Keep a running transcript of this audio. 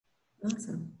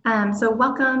Awesome. So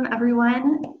welcome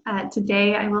everyone.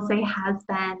 Today I will say has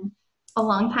been a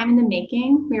long time in the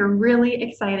making. We are really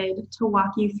excited to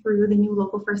walk you through the new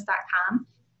localfirst.com.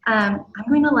 I'm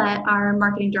going to let our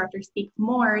marketing director speak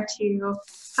more to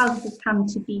how this has come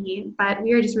to be, but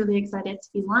we are just really excited to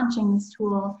be launching this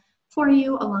tool for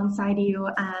you, alongside you,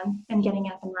 and getting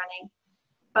it up and running.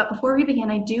 But before we begin,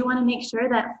 I do want to make sure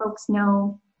that folks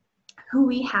know who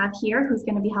we have here, who's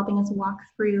going to be helping us walk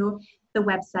through the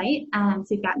website. So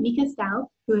we've got Mika Stout,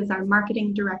 who is our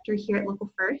marketing director here at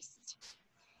Local First.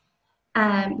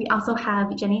 We also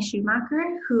have Jenny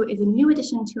Schumacher, who is a new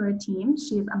addition to our team.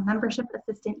 She is a membership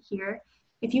assistant here.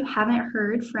 If you haven't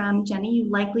heard from Jenny, you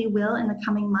likely will in the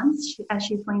coming months, as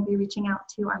she's going to be reaching out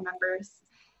to our members.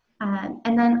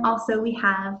 And then also we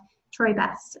have Troy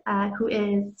Best, who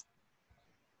is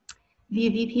the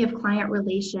VP of Client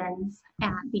Relations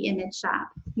at the Image Shop.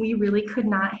 We really could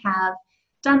not have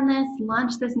done this,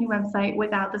 launched this new website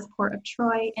without the support of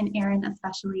Troy and Aaron,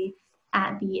 especially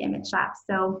at the Image Shop.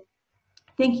 So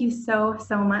thank you so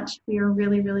much. We are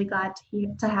really, really glad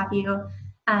to have you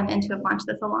and to have launched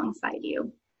this alongside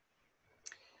you.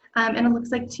 And it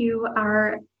looks like too,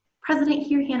 our president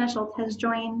here, Hannah Schultz, has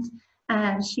joined.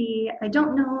 I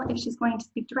don't know if she's going to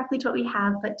speak directly to what we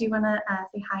have, but do want to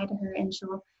say hi to her, and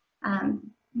she'll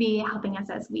be helping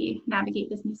us as we navigate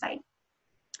this new site.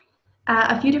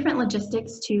 A few different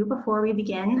logistics too before we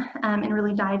begin and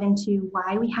really dive into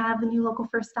why we have the new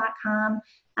localfirst.com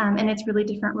and its really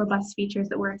different robust features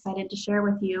that we're excited to share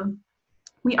with you.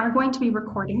 We are going to be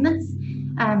recording this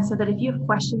so that if you have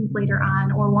questions later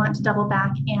on or want to double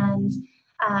back and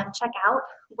check out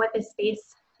what this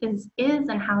space is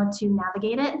and how to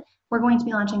navigate it, we're going to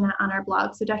be launching that on our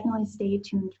blog, so definitely stay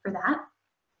tuned for that.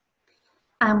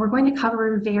 We're going to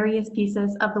cover various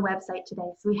pieces of the website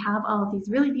today. So we have all of these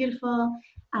really beautiful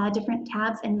different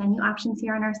tabs and menu options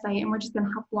here on our site, and we're just going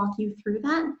to help walk you through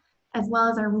that, as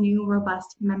well as our new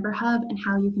robust member hub and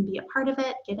how you can be a part of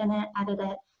it, get in it, edit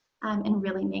it, and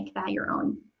really make that your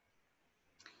own.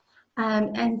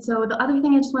 And so the other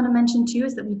thing I just want to mention too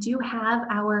is that we do have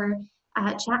our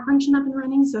chat function up and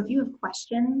running. So if you have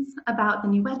questions about the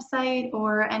new website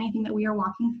or anything that we are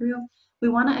walking through, we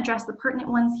want to address the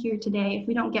pertinent ones here today. If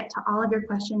we don't get to all of your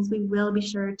questions, we will be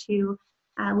sure to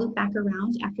loop back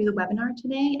around after the webinar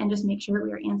today and just make sure that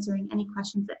we are answering any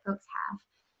questions that folks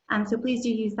have. So please do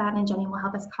use that, and Jenny will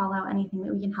help us call out anything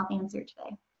that we can help answer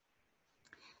today.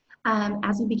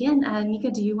 As we begin,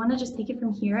 Mika, do you want to just take it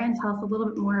from here and tell us a little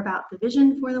bit more about the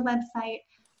vision for the website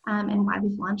and why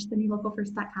we've launched the new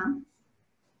localfirst.com?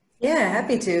 Yeah,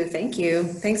 happy to. Thank you.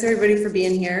 Thanks everybody for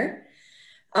being here.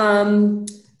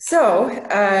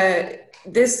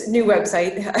 This new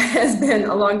website has been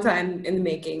a long time in the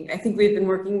making. I think we've been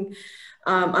working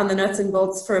on the nuts and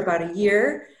bolts for about a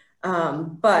year,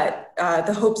 but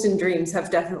the hopes and dreams have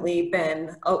definitely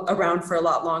been around for a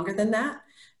lot longer than that.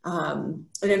 And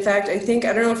in fact, I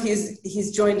don't know if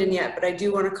he's joined in yet, but I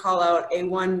do want to call out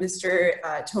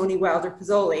Mr. Tony Wilder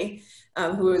Pizzoli,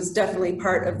 who was definitely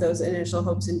part of those initial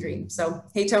hopes and dreams. So,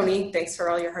 hey Tony, thanks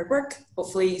for all your hard work.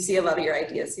 Hopefully you see a lot of your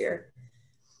ideas here.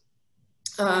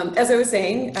 As I was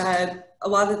saying, a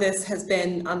lot of this has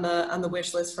been on the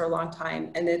wish list for a long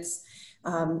time, and it's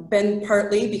been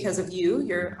partly because of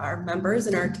our members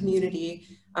in our community.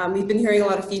 We've been hearing a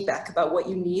lot of feedback about what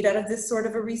you need out of this sort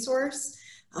of a resource.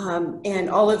 And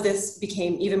all of this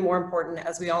became even more important,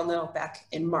 as we all know, back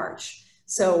in March.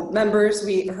 So members,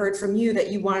 we heard from you that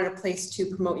you wanted a place to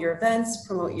promote your events,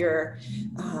 promote your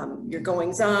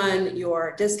goings on,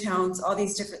 your discounts, all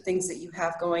these different things that you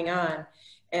have going on.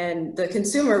 And the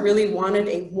consumer really wanted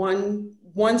a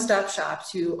one-stop shop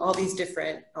to all these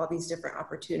different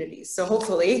opportunities. So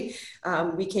hopefully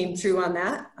we came through on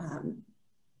that.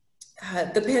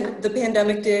 The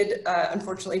pandemic did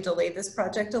unfortunately delay this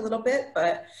project a little bit,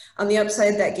 but on the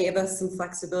upside, that gave us some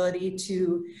flexibility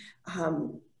to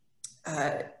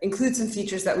include some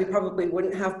features that we probably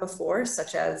wouldn't have before,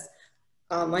 such as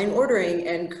online ordering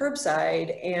and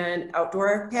curbside and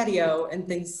outdoor patio and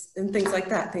things like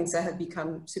that, things that have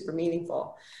become super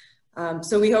meaningful.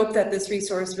 So we hope that this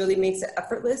resource really makes it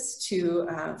effortless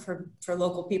for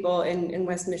local people in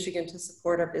West Michigan to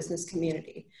support our business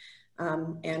community.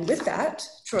 And with that,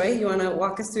 Troy, you want to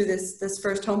walk us through this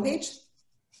first homepage?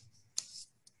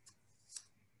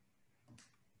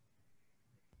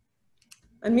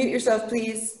 Unmute yourself,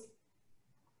 please.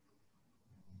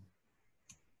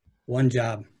 One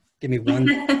job. Give me one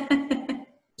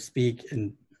speak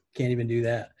and can't even do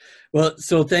that. Well,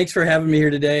 so thanks for having me here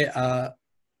today.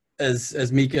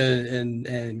 As Mika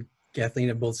and Kathleen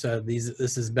have both said,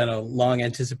 this has been a long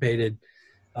anticipated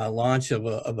launch of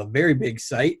a very big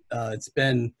site. It's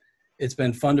been It's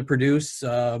been fun to produce,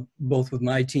 both with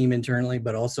my team internally,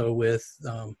 but also with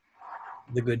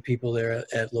the good people there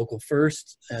at Local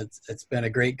First. It's been a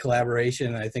great collaboration,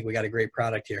 and I think we got a great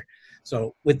product here.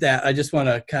 So with that, I just want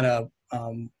to kind of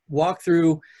walk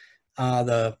through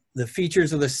the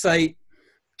features of the site.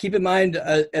 Keep in mind,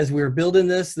 as we're building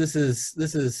this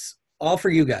is all for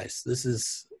you guys. This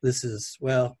is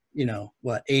well, you know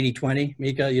what, 80-20,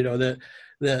 Mika. You know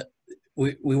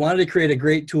we wanted to create a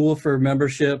great tool for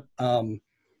membership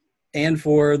and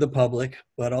for the public,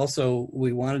 but also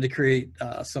we wanted to create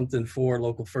something for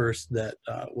Local First that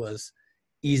was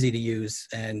easy to use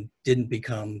and didn't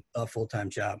become a full-time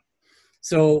job.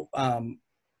 So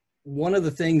one of the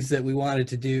things that we wanted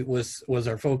to do was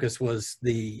our focus was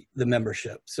the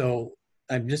membership. So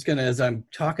I'm just gonna, as I'm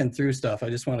talking through stuff, I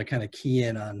just want to kind of key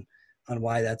in on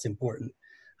why that's important.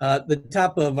 The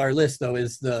top of our list, though,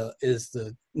 is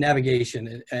the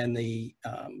navigation and the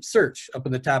search up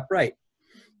in the top right.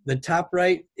 The top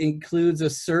right includes a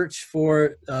search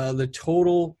for the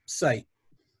total site.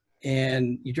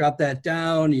 And you drop that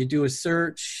down, you do a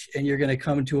search, and you're going to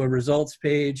come to a results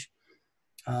page.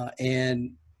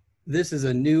 And this is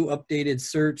a new updated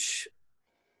search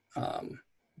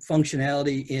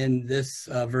functionality in this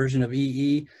version of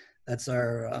EE. That's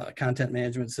our content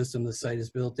management system the site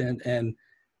is built in. And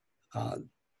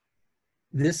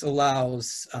this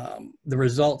allows the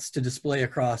results to display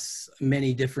across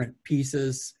many different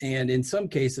pieces. And in some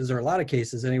cases, or a lot of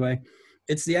cases anyway,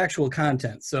 it's the actual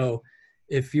content. So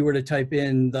if you were to type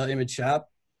in the image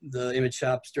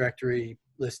shop's directory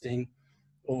listing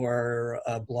or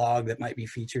a blog that might be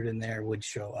featured in there would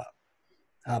show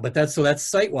up. But that's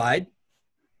site-wide.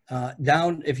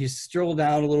 Down, if you scroll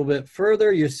down a little bit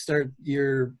further, you've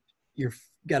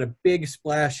got a big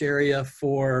splash area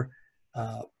for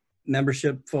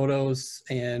membership photos,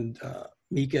 and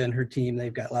Mika and her team,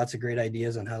 they've got lots of great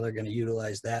ideas on how they're going to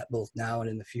utilize that both now and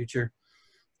in the future.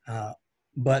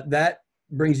 But that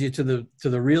brings you to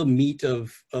the real meat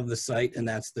of the site, and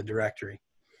that's the directory.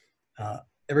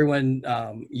 Everyone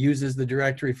uses the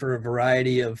directory for a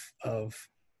variety of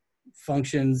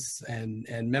functions, and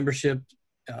membership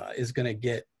is going to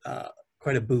get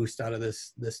quite a boost out of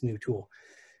this new tool.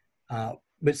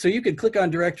 But so you could click on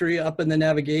directory up in the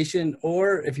navigation,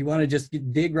 or if you want to just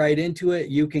dig right into it,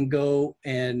 you can go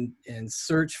and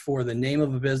search for the name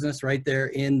of a business right there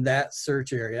in that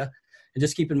search area. And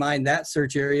just keep in mind that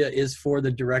search area is for the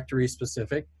directory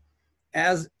specific,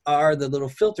 as are the little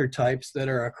filter types that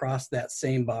are across that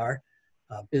same bar,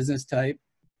 business type.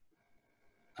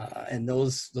 And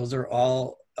those are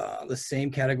all the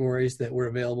same categories that were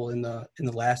available in the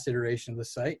last iteration of the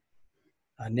site.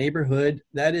 Neighborhood,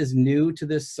 that is new to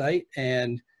this site,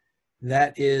 and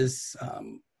that is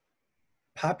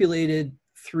populated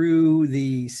through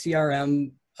the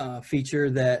CRM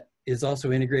feature that is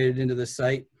also integrated into the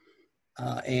site,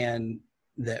 and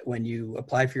that when you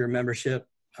apply for your membership,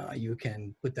 you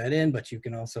can put that in, but you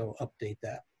can also update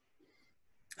that.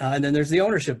 And then there's the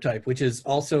ownership type, which is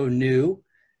also new.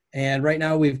 And right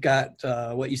now we've got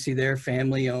what you see there,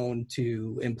 family owned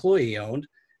to employee owned.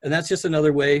 And that's just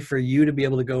another way for you to be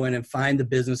able to go in and find the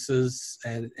businesses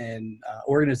and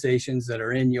organizations that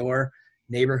are in your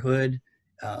neighborhood,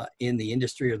 in the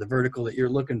industry or the vertical that you're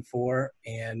looking for.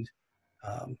 And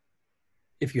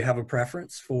if you have a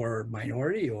preference for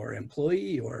minority or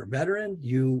employee or veteran,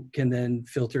 you can then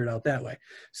filter it out that way.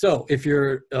 So if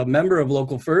you're a member of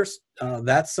Local First,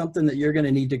 that's something that you're going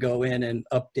to need to go in and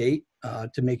update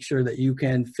to make sure that you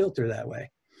can filter that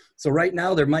way. So right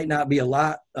now there might not be a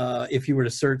lot if you were to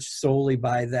search solely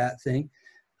by that thing,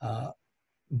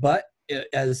 but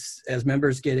as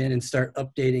members get in and start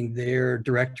updating their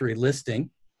directory listing,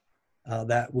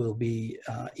 that will be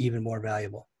even more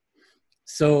valuable.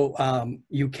 So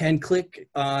you can click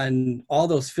on all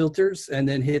those filters and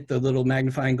then hit the little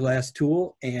magnifying glass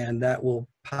tool, and that will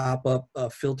pop up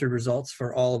filtered results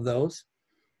for all of those.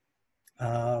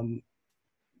 I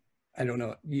don't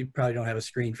know, you probably don't have a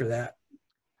screen for that.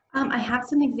 I have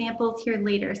some examples here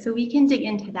later, so we can dig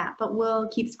into that, but we'll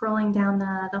keep scrolling down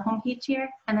the homepage here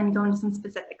and then go into some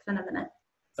specifics in a minute.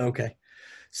 Okay.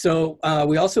 So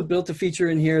we also built a feature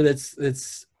in here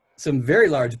that's some very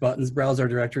large buttons, browse our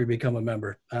directory, become a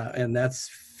member. And that's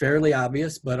fairly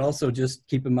obvious, but also just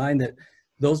keep in mind that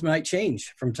those might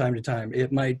change from time to time.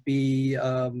 It might be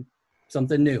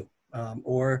something new,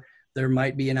 or there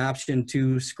might be an option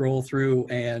to scroll through,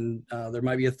 and there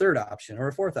might be a third option or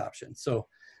a fourth option. So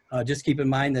just keep in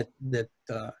mind that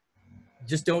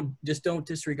just don't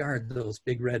disregard those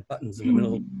big red buttons in the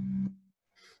middle.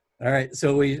 All right,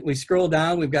 so we scroll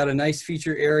down. We've got a nice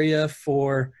feature area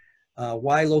for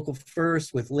Why Local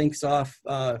First, with links off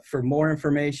for more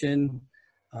information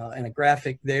and a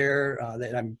graphic there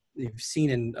that you've seen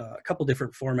in a couple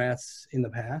different formats in the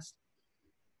past.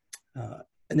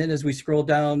 And then as we scroll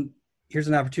down, here's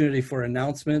an opportunity for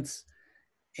announcements.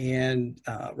 And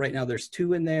right now there's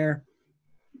 2 in there.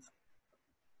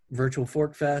 Virtual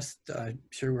Fork Fest. I'm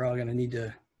sure we're all going to need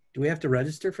to, do we have to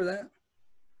register for that?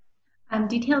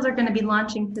 Details are going to be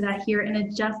launching for that here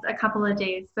in just a couple of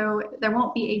days. So there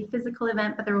won't be a physical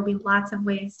event, but there will be lots of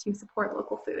ways to support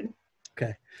local food.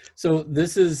 Okay, so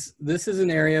this is an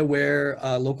area where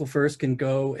Local First can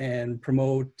go and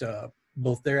promote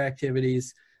both their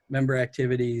activities, member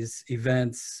activities,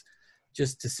 events,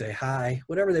 just to say hi,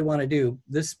 whatever they want to do.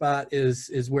 This spot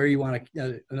is where you want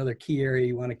to, another key area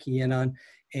you want to key in on,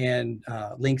 and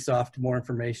links off to more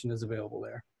information is available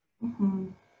there. Mm-hmm.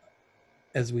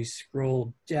 As we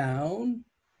scroll down,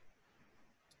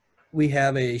 we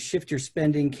have a Shift Your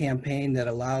Spending campaign that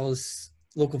allows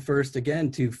Local First,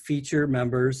 again, to feature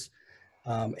members.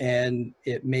 And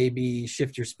it may be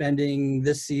Shift Your Spending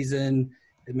this season.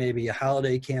 It may be a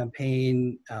holiday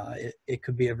campaign. It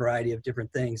could be a variety of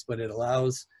different things, but it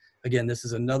allows, again, this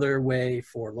is another way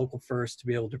for Local First to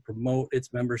be able to promote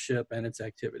its membership and its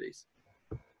activities.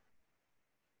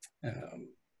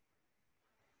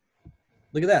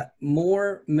 Look at that,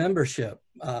 more membership.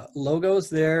 Logos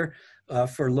there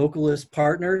for Localist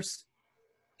partners,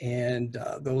 and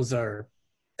those are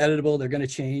editable. They're going to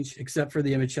change, except for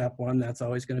the Image Shop one. That's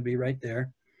always going to be right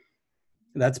there.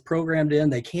 That's programmed in.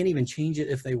 They can't even change it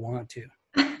if they want to.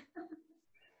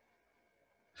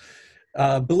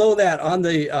 Below that, on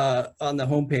the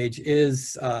homepage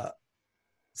is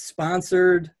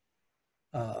sponsored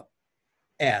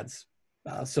ads.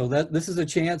 So this is a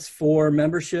chance for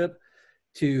membership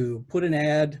to put an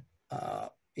ad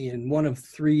in one of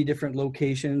 3 different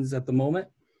locations at the moment.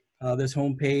 This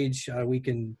homepage we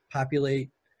can populate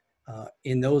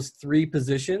in those 3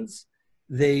 positions.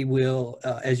 They will,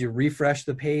 as you refresh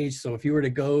the page, so if you were to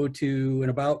go to an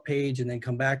About page and then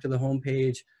come back to the home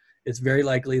page, it's very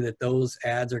likely that those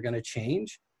ads are going to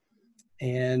change.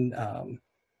 And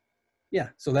yeah,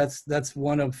 so that's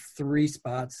one of 3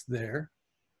 spots there.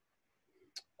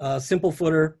 Simple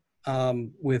footer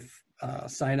with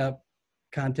sign up,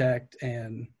 contact,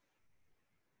 and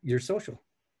your social.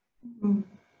 Mm-hmm.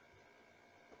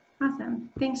 Awesome.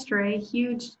 Thanks, Troy.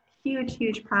 Huge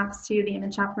props to the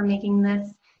Image Shop for making this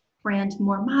brand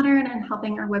more modern and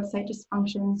helping our website just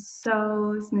function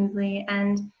so smoothly,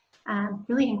 and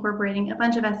really incorporating a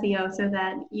bunch of SEO so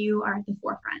that you are at the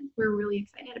forefront. We're really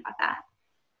excited about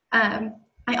that.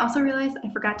 I also realized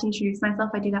I forgot to introduce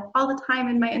myself. I do that all the time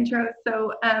in my intro.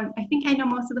 So I think I know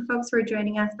most of the folks who are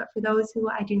joining us, but for those who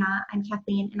I do not, I'm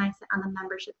Kathleen and I sit on the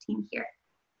membership team here.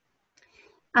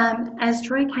 As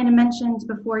Troy kind of mentioned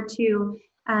before too,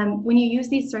 when you use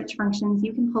these search functions,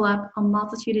 you can pull up a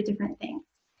multitude of different things.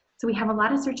 So we have a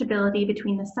lot of searchability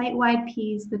between the site-wide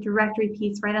piece, the directory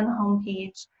piece right on the home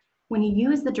page. When you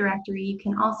use the directory, you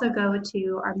can also go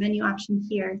to our menu option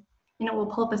here, and it will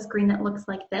pull up a screen that looks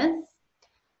like this.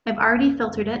 I've already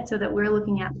filtered it so that we're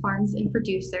looking at farms and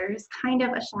producers, kind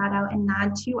of a shout out and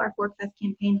nod to our Fork Fest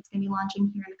campaign that's going to be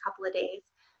launching here in a couple of days.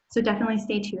 So definitely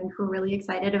stay tuned. We're really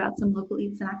excited about some local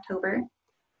eats in October.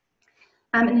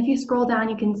 And if you scroll down,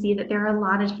 you can see that there are a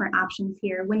lot of different options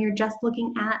here. When you're just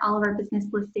looking at all of our business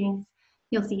listings,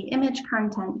 you'll see image,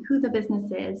 content, who the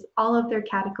business is, all of their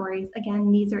categories.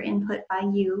 Again, these are input by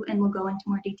you, and we'll go into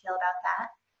more detail about that.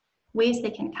 Ways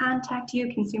they can contact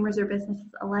you, consumers or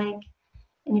businesses alike.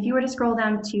 And if you were to scroll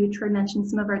down to, Troy mentioned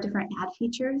some of our different ad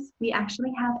features. We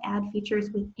actually have ad features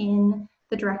within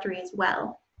the directory as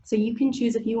well. So you can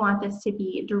choose if you want this to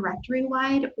be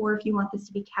directory-wide or if you want this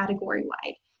to be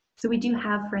category-wide. So we do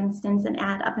have, for instance, an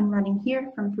ad up and running here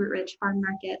from Fruit Ridge Farm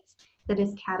Markets that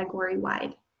is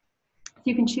category-wide. So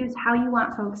you can choose how you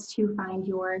want folks to find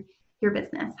your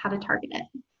business, how to target it.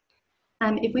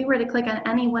 If we were to click on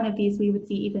any one of these, we would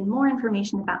see even more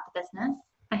information about the business.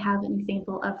 I have an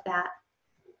example of that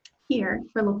here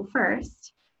for Local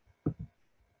First.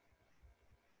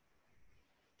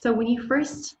 So when you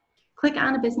first click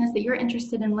on a business that you're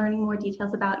interested in learning more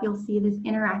details about, you'll see this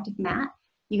interactive map.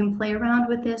 You can play around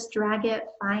with this, drag it,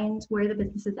 find where the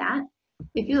business is at.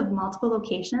 If you have multiple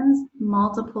locations,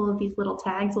 multiple of these little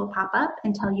tags will pop up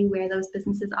and tell you where those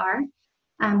businesses are.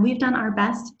 We've done our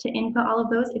best to input all of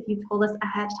those if you've told us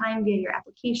ahead of time via your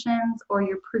applications or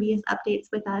your previous updates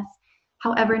with us.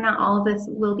 However, not all of this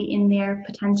will be in there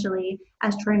potentially,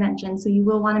 as Troy mentioned, so you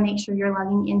will want to make sure you're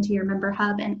logging into your member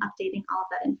hub and updating all of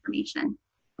that information.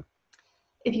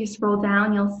 If you scroll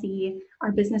down, you'll see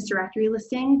our business directory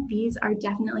listing. These are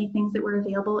definitely things that were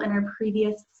available in our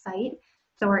previous site.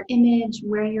 So our image,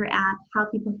 where you're at, how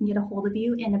people can get a hold of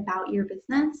you, and about your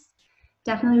business.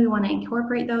 Definitely we want to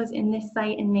incorporate those in this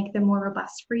site and make them more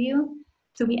robust for you.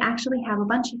 So we actually have a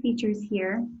bunch of features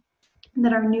here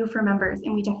that are new for members,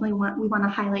 and we want to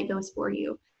highlight those for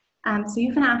you. So you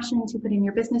have an option to put in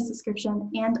your business description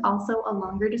and also a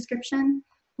longer description.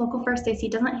 Local First I see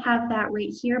doesn't have that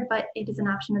right here, but it is an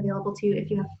option available to you if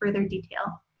you have further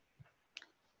detail.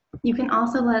 You can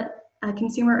also let a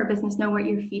consumer or business know what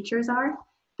your features are.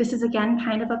 This is again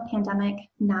kind of a pandemic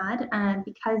nod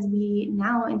because we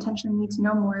now intentionally need to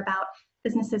know more about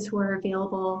businesses who are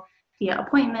available via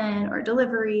appointment or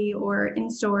delivery or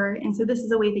in-store. And so this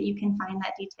is a way that you can find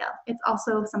that detail. It's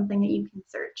also something that you can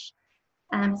search.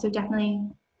 So definitely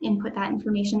input that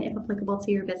information if applicable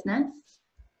to your business.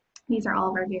 These are all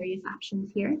of our various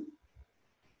options here.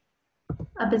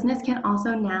 A business can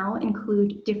also now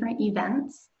include different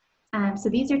events. So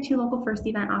these are 2 Local First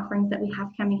event offerings that we have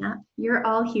coming up. You're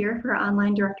all here for our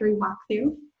online directory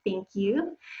walkthrough. Thank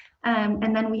you.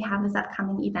 And then we have this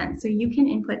upcoming event. So you can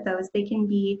input those. They can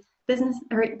be business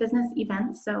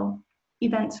events, so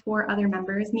events for other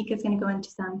members. Mika's going to go into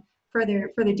some further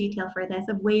detail for this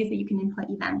of ways that you can input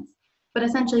events. But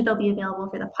essentially they'll be available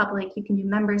for the public. You can do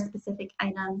member-specific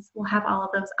items. We'll have all of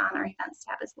those on our events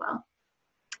tab as well.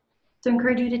 So I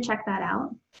encourage you to check that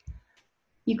out.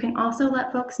 You can also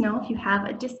let folks know if you have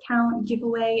a discount,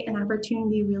 giveaway, an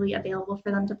opportunity really available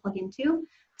for them to plug into.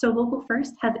 So Local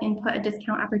First has input a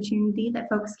discount opportunity that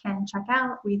folks can check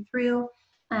out, read through.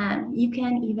 You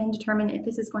can even determine if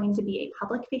this is going to be a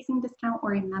public-facing discount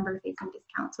or a member-facing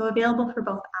discount. So available for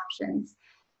both options.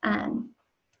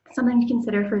 Something to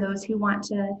consider for those who want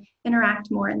to interact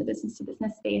more in the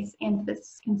business-to-business space and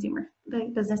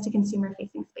the business-to-consumer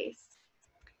facing space.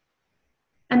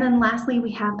 And then lastly,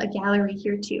 we have a gallery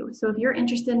here too. So if you're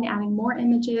interested in adding more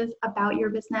images about your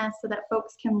business so that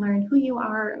folks can learn who you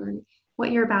are or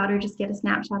what you're about or just get a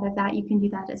snapshot of that, you can do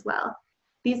that as well.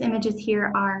 These images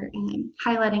here are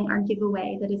highlighting our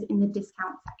giveaway that is in the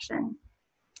discount section.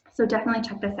 So definitely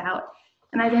check this out.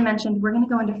 And as I mentioned, we're going to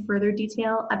go into further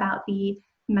detail about the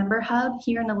member hub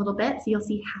here in a little bit. So you'll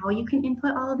see how you can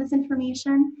input all of this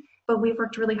information, but we've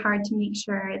worked really hard to make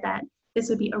sure that this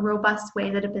would be a robust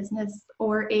way that a business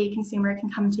or a consumer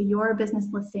can come to your business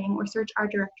listing or search our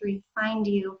directory, find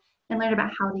you, and learn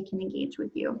about how they can engage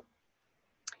with you.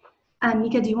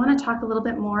 Mika, do you want to talk a little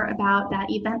bit more about that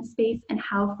event space and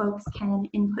how folks can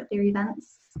input their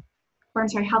events? Or I'm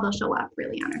sorry, how they'll show up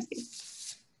really on our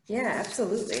space? Yeah,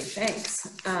 absolutely.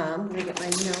 Thanks. Let me get my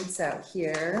notes out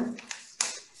here.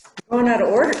 Going out of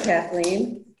order,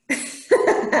 Kathleen.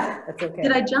 That's okay.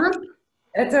 Did I jump?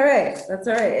 That's all right. That's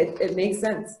all right. It makes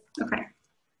sense. Okay.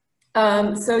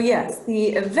 So yes,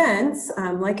 the events,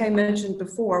 like I mentioned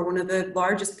before, one of the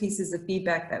largest pieces of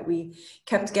feedback that we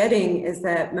kept getting is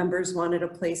that members wanted a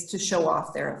place to show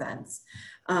off their events.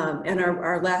 And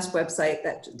our last website,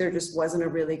 that there just wasn't a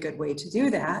really good way to do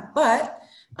that. But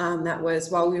that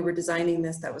was, while we were designing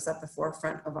this, that was at the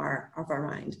forefront of our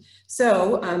mind.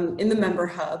 So in the member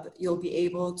hub, you'll be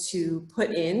able to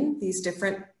put in these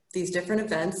different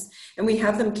events, and we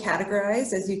have them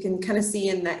categorized, as you can kind of see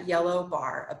in that yellow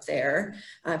bar up there.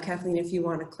 Kathleen, if you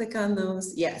want to click on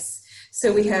those, yes.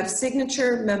 So we have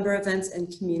signature, member events, and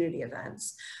community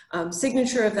events.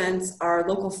 Signature events are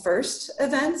Local First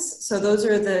events. So those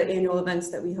are the annual events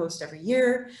that we host every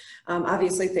year.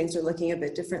 Obviously things are looking a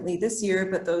bit differently this year,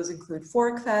 but those include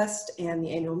ForkFest and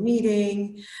the annual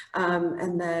meeting,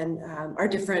 and then our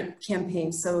different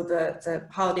campaigns. So the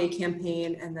holiday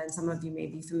campaign, and then some of you may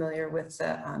be familiar with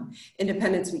the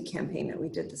Independence Week campaign that we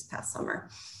did this past summer.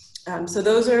 So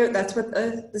that's what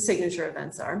the signature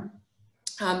events are.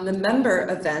 The member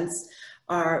events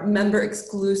are member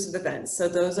exclusive events. So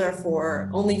those are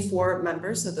only for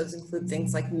members. So those include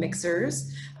things like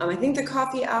mixers. I think the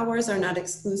coffee hours are not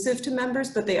exclusive to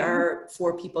members, but they are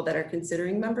for people that are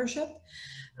considering membership.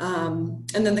 And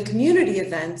then the community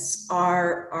events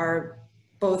are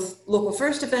both Local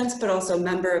First events, but also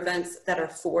member events that are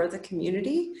for the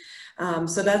community.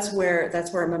 So that's where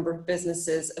our member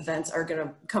businesses events are going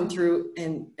to come through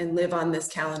and live on this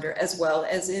calendar, as well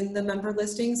as in the member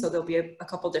listing. So there'll be a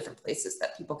couple different places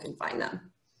that people can find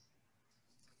them.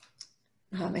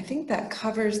 I think that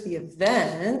covers the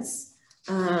events.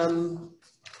 You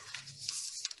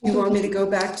want me to go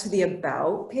back to the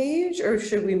About page, or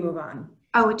should we move on?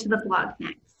 Oh, to the blog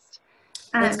next.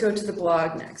 Let's go to the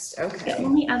blog next. Okay. The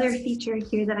only other feature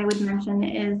here that I would mention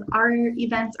is our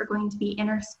events are going to be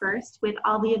interspersed with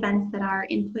all the events that are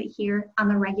input here on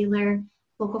the regular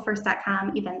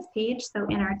localfirst.com events page, so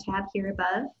in our tab here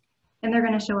above, and they're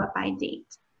going to show up by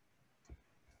date.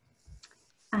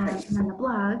 And then the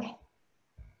blog.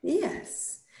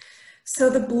 Yes. So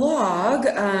the blog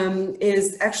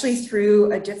is actually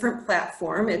through a different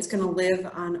platform. It's going to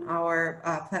live on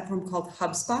our platform called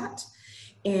HubSpot.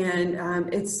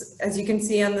 And it's, as you can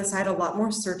see on the side, a lot more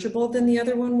searchable than the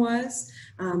other one was.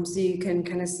 So you can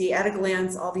kind of see at a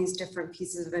glance all these different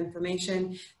pieces of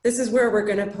information. This is where we're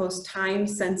going to post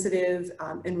time-sensitive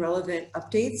and relevant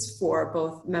updates for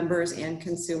both members and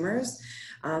consumers.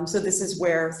 So this is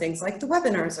where things like the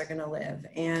webinars are going to live.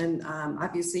 And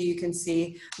obviously you can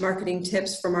see marketing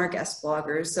tips from our guest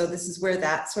bloggers. So this is where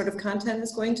that sort of content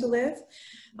is going to live.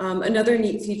 Another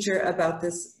neat feature about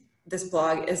this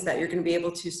blog is that you're going to be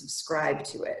able to subscribe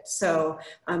to it. So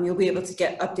you'll be able to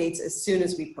get updates as soon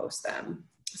as we post them.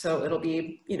 So it'll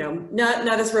be, you know,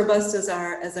 not as robust as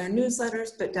our newsletters,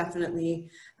 but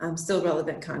definitely still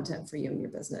relevant content for you and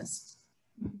your business.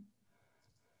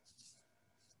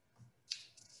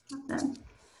 Awesome.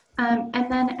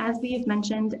 And then, as we have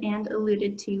mentioned and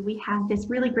alluded to, we have this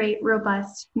really great,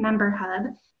 robust member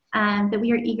hub that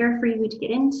we are eager for you to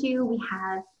get into. We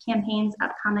have campaigns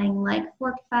upcoming like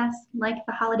ForkFest, like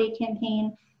the holiday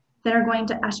campaign, that are going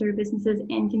to usher businesses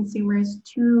and consumers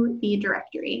to the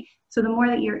directory. So the more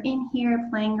that you're in here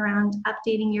playing around,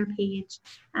 updating your page,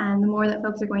 the more that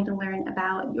folks are going to learn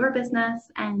about your business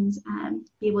and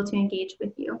be able to engage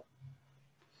with you.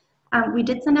 We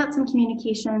did send out some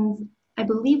communications, I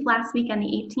believe last week on the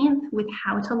 18th, with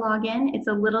how to log in. It's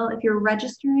a little, if you're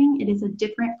registering, it is a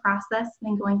different process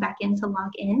than going back in to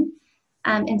log in.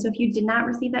 And so if you did not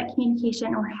receive that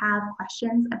communication or have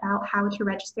questions about how to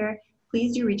register,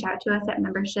 please do reach out to us at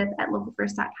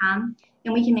membership@localfirst.com,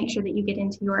 and we can make sure that you get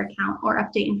into your account or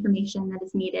update information that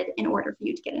is needed in order for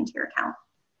you to get into your account.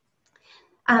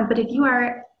 But if you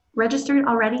are registered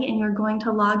already and you're going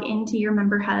to log into your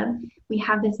member hub, we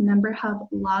have this member hub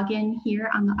login here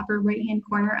on the upper right hand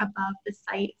corner above the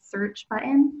site search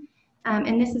button.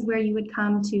 And this is where you would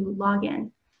come to log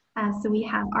in. So we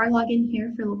have our login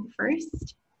here for Local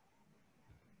First.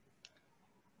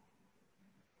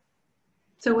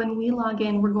 So when we log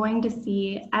in, we're going to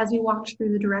see, as we walked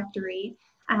through the directory,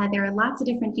 there are lots of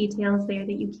different details there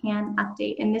that you can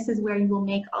update. And this is where you will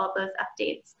make all of those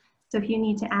updates. So if you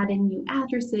need to add in new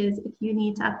addresses, if you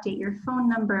need to update your phone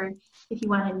number, if you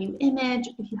want a new image,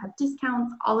 if you have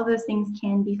discounts, all of those things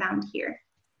can be found here.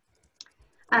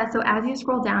 So as you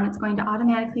scroll down, it's going to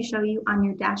automatically show you on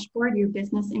your dashboard your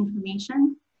business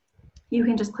information. You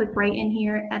can just click right in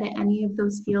here, edit any of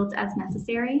those fields as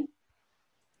necessary.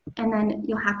 And then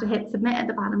you'll have to hit submit at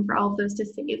the bottom for all of those to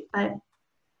save. But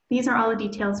these are all the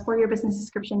details for your business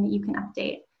description that you can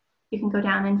update. You can go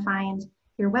down and find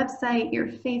your website, your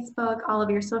Facebook, all of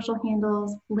your social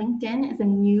handles. LinkedIn is a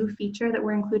new feature that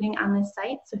we're including on this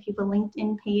site. So if you have a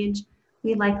LinkedIn page,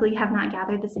 we likely have not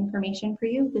gathered this information for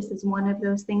you. This is one of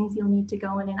those things you'll need to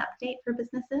go in and update for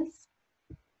businesses.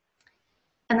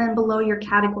 And then below your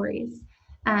categories.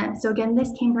 So again,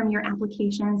 this came from your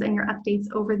applications and your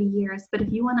updates over the years, but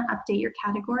if you want to update your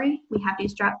category, we have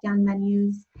these drop-down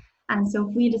menus. And so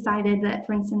if we decided that,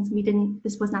 for instance,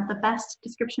 this was not the best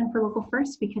description for Local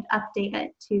First, we could update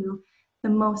it to the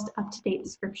most up-to-date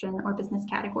description or business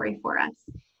category for us.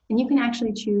 And you can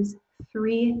actually choose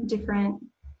 3 different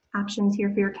options here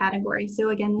for your category. So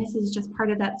again, this is just part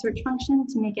of that search function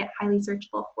to make it highly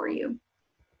searchable for you.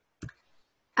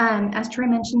 As Troy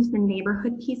mentioned, the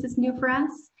neighborhood piece is new for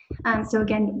us. So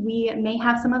again, we may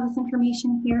have some of this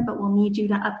information here, but we'll need you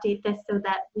to update this so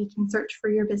that we can search for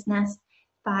your business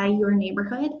by your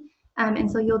neighborhood. And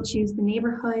so you'll choose the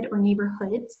neighborhood or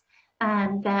neighborhoods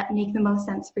that make the most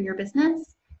sense for your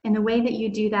business. And the way that you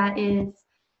do that is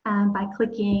by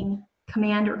clicking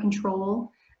Command or Control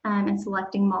and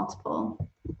selecting multiple.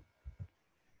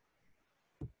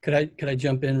 Could I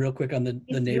jump in real quick on the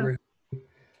neighborhood?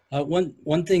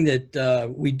 One thing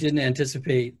that we didn't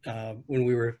anticipate when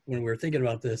we were thinking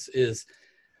about this is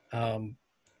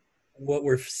what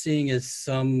we're seeing is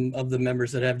some of the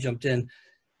members that have jumped in,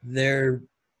 they're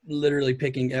literally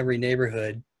picking every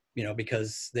neighborhood, you know,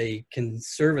 because they can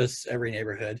service every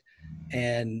neighborhood,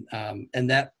 and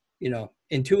that, you know,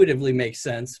 intuitively makes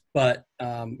sense. But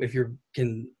if you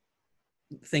can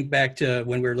think back to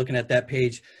when we were looking at that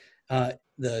page,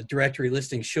 the directory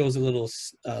listing shows a little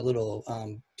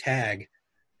tag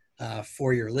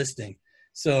for your listing.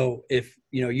 So if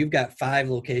you know you've got 5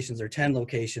 locations or 10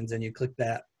 locations and you click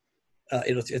that,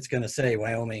 it's going to say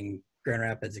Wyoming, Grand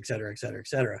Rapids, et cetera, et cetera, et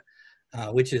cetera,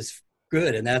 which is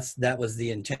good, and that was the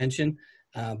intention.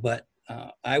 But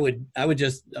I would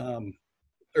just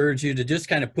urge you to just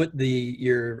kind of put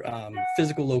your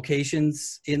physical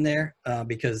locations in there,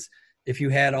 because if you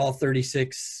had all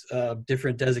 36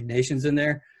 different designations in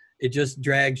there, it just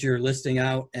drags your listing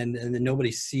out, and then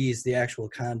nobody sees the actual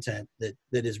content that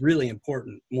is really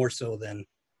important, more so than,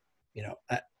 you know,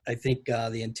 I think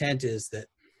the intent is that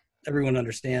everyone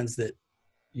understands that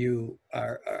you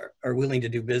are willing to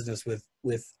do business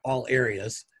with all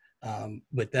areas,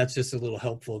 but that's just a little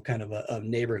helpful kind of a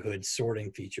neighborhood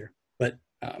sorting feature. But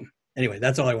anyway,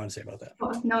 that's all I want to say about that.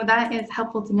 No, that is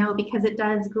helpful to know because it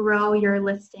does grow your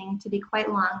listing to be quite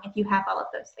long if you have all of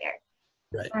those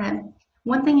there. Right.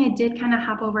 One thing I did kind of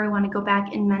hop over, I want to go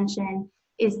back and mention,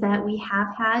 is that we have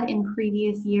had in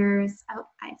previous years, oh,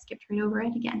 I skipped right over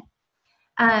it again.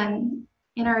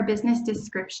 In our business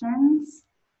descriptions,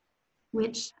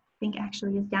 which I think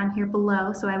actually is down here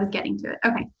below, so I was getting to it.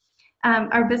 Okay.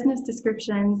 Our business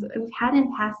descriptions, we've had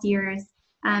in past years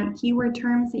keyword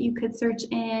terms that you could search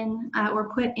in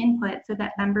or put input so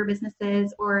that member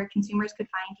businesses or consumers could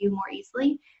find you more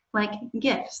easily, like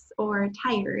gifts or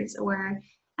tires or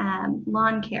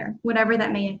lawn care, whatever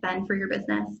that may have been for your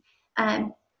business.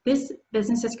 This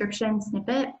business description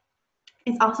snippet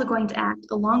is also going to act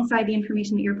alongside the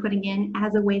information that you're putting in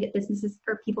as a way that businesses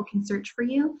or people can search for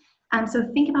you.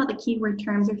 So think about the keyword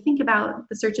terms or think about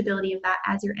the searchability of that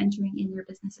as you're entering in your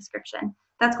business description.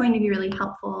 That's going to be really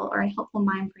helpful, or a helpful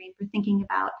mind frame for thinking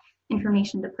about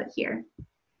information to put here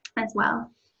as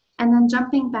well. And then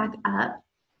jumping back up,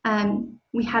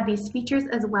 we have these features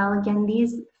as well. Again,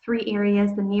 these three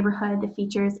areas, the neighborhood, the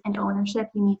features, and ownership,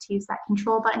 you need to use that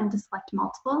control button to select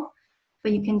multiple.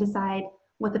 So you can decide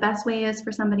what the best way is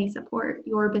for somebody to support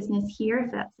your business here,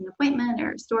 if that's an appointment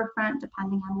or a storefront,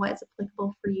 depending on what is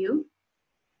applicable for you.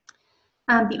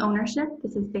 The ownership,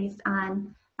 this is based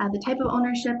on the type of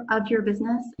ownership of your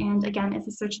business, and again, it's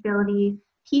a searchability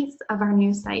piece of our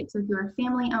new site. So if you're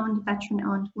family-owned,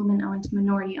 veteran-owned, woman-owned,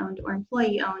 minority-owned, or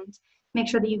employee-owned, make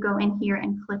sure that you go in here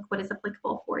and click what is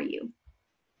applicable for you.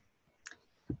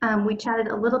 We chatted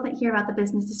a little bit here about the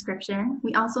business description.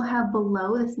 We also have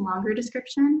below this longer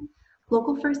description.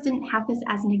 Local First didn't have this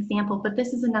as an example, but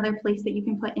this is another place that you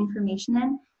can put information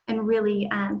in and really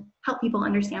help people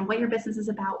understand what your business is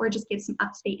about, or just give some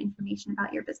up-to-date information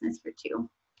about your business here too.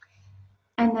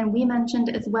 And then we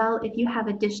mentioned as well, if you have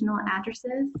additional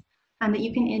addresses, that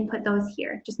you can input those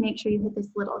here. Just make sure you hit this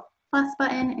little plus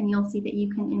button and you'll see that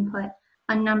you can input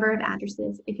a number of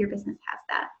addresses if your business has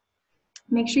that.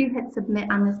 Make sure you hit submit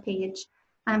on this page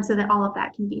so that all of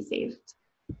that can be saved.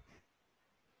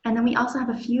 And then we also have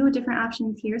a few different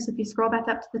options here. So if you scroll back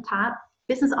up to the top,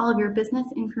 this is all of your business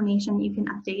information you can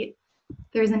update.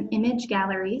 There's an image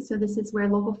gallery. So this is where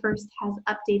Local First has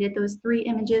updated those 3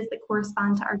 images that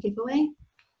correspond to our giveaway.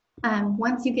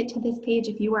 Once you get to this page,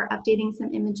 if you are updating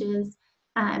some images,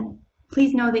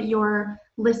 please know that your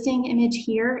listing image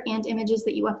here and images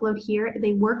that you upload here,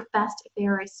 they work best if they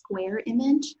are a square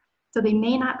image. So they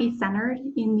may not be centered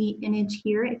in the image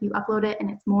here if you upload it and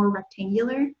it's more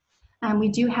rectangular. We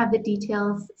do have the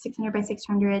details, 600 by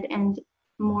 600 and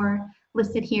more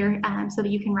listed here so that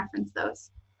you can reference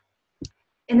those.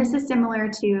 And this is similar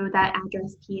to that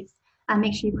address piece.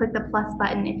 Make sure you click the plus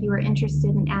button if you are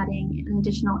interested in adding an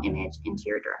additional image into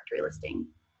your directory listing.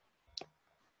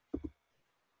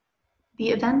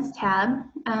 The events tab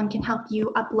can help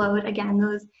you upload, again,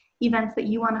 those events that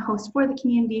you want to host for the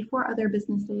community, for other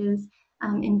businesses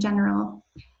in general.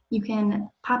 You can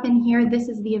pop in here. This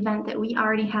is the event that we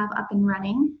already have up and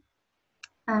running.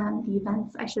 The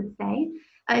events, I should say.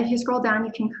 If you scroll down,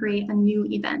 you can create a new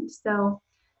event. So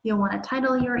you'll want to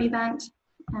title your event,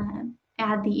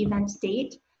 add the event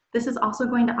date. This is also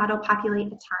going to auto-populate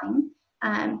the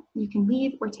time. You can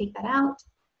leave or take that out.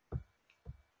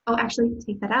 Oh, actually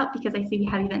take that out because I see we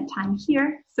have event time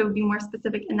here. So be more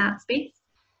specific in that space.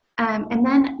 And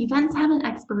then events have an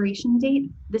expiration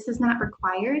date. This is not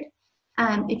required.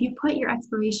 If you put your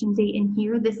expiration date in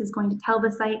here, this is going to tell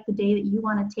the site the day that you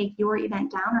want to take your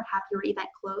event down or have your event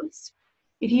closed.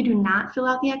 If you do not fill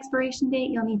out the expiration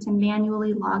date, you'll need to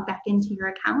manually log back into your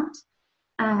account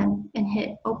and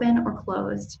hit open or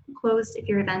closed. Closed if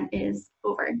your event is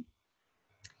over.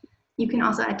 You can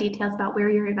also add details about where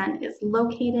your event is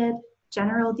located,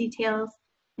 general details,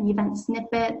 an event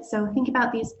snippet. So think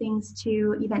about these things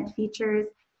too, event features.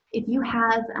 If you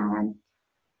have an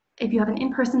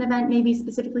in-person event, maybe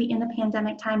specifically in the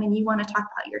pandemic time, and you want to talk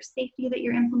about your safety that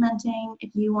you're implementing,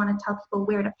 if you want to tell people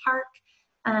where to park,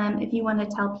 if you want to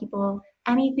tell people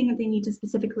anything that they need to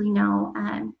specifically know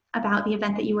about the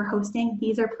event that you were hosting,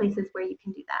 these are places where you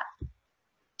can do that.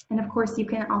 And of course, you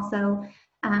can also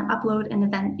upload an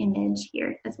event image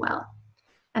here as well.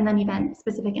 And then event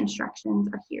specific instructions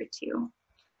are here too.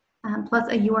 plus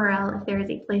a URL if there is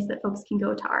a place that folks can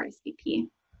go to RSVP.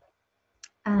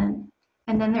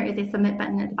 And then there is a submit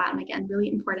button at the bottom, again, really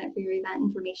important for your event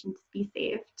information to be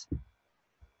saved.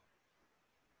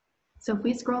 So if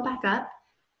we scroll back up,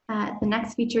 the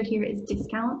next feature here is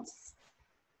discounts.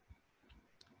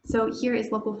 So here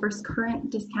is Local First's current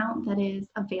discount that is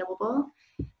available.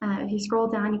 If you scroll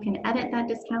down, you can edit that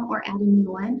discount or add a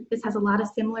new one. This has a lot of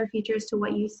similar features to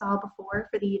what you saw before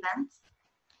for the events.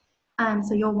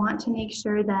 So you'll want to make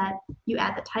sure that you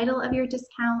add the title of your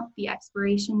discount, the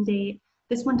expiration date.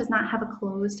 This one does not have a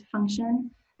closed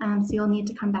function, so you'll need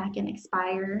to come back and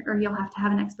expire, or you'll have to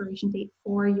have an expiration date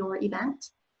for your event.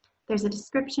 There's a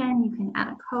description, you can add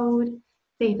a code,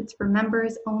 say if it's for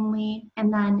members only,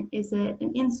 and then is it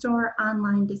an in-store,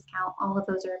 online discount, all of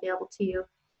those are available to you.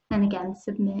 And again,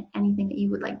 submit anything that you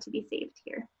would like to be saved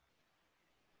here.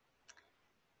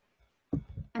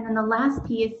 And then the last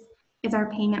piece is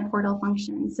our payment portal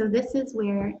function. So this is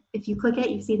where, if you click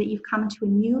it, you see that you've come to a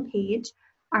new page.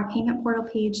 Our payment portal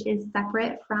page is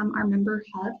separate from our member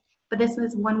hub, but this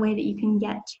is one way that you can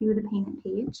get to the payment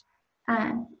page.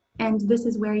 And this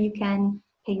is where you can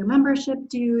pay your membership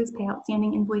dues, pay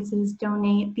outstanding invoices,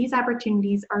 donate. These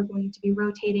opportunities are going to be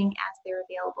rotating as they're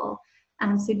available.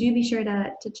 So do be sure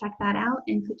to check that out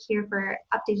and click here for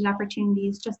updated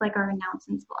opportunities, just like our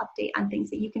announcements will update on things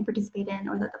that you can participate in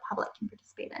or that the public can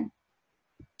participate in.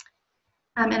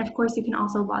 And of course, you can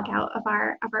also log out of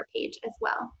our page as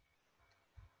well.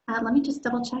 Let me just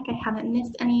double check I haven't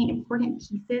missed any important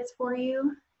pieces for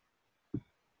you.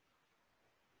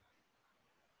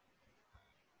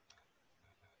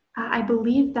 I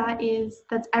believe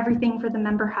that's everything for the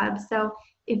member hub. So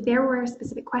if there were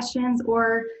specific questions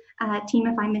or team,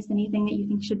 if I missed anything that you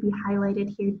think should be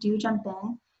highlighted here, do jump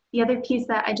in. The other piece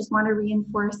that I just want to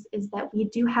reinforce is that we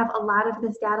do have a lot of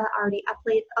this data already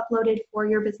uploaded for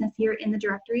your business here in the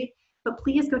directory, but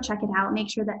please go check it out. Make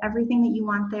sure that everything that you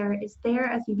want there is there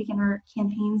as we begin our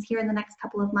campaigns here in the next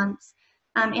couple of months,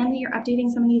 and that you're updating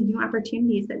some of these new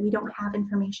opportunities that we don't have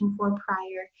information for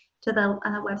prior to the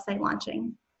website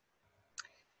launching.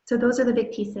 So those are the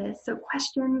big pieces. So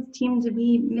questions, team, did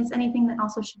we miss anything that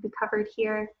also should be covered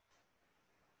here?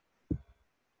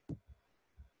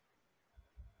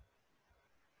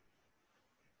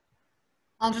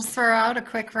 I'll just throw out a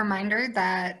quick reminder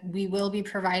that we will be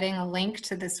providing a link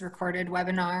to this recorded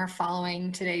webinar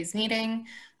following today's meeting.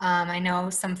 I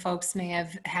know some folks may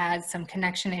have had some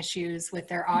connection issues with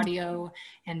their audio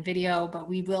and video, but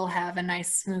we will have a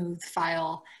nice smooth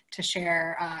file to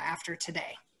share after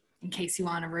today in case you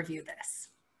want to review this.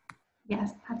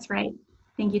 Yes, that's right.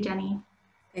 Thank you, Jenny.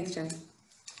 Thanks, Jenny.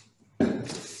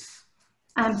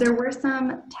 There were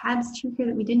some tabs too here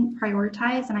that we didn't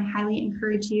prioritize, and I highly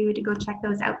encourage you to go check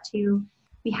those out too.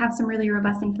 We have some really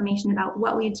robust information about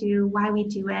what we do, why we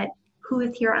do it, who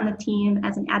is here on the team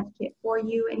as an advocate for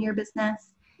you in your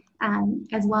business,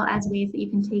 as well as ways that you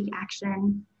can take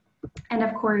action. And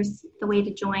of course, the way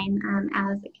to join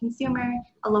as a consumer,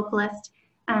 a localist,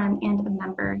 and a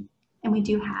member. And we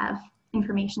do have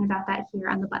information about that here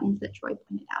on the buttons that Troy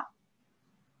pointed out.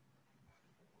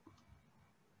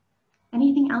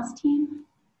 Anything else, team?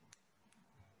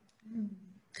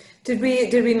 Did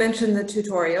we mention the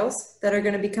tutorials that are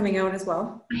going to be coming out as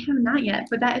well? I have not yet,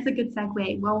 but that is a good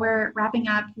segue. While we're wrapping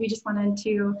up, we just wanted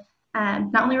to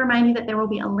not only remind you that there will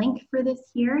be a link for this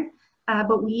here,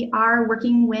 but we are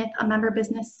working with a member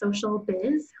business, Social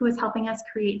Biz, who is helping us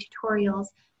create tutorials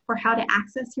for how to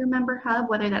access your member hub,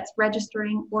 whether that's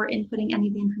registering or inputting any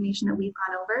of the information that we've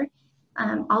gone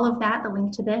over. All of that, the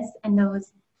link to this and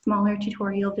those smaller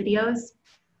tutorial videos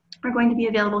are going to be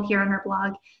available here on our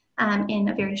blog in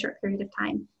a very short period of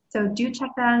time. So do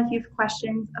check that out if you have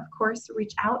questions. Of course,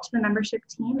 reach out to the membership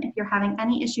team if you're having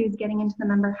any issues getting into the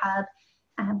member hub.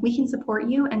 We can support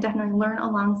you and definitely learn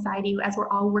alongside you as we're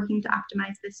all working to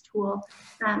optimize this tool,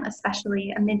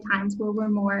 especially amid times where we're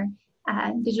more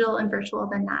digital and virtual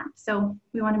than not. So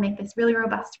we want to make this really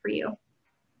robust for you.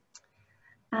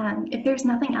 If there's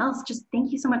nothing else, just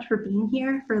thank you so much for being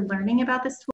here, for learning about this tool.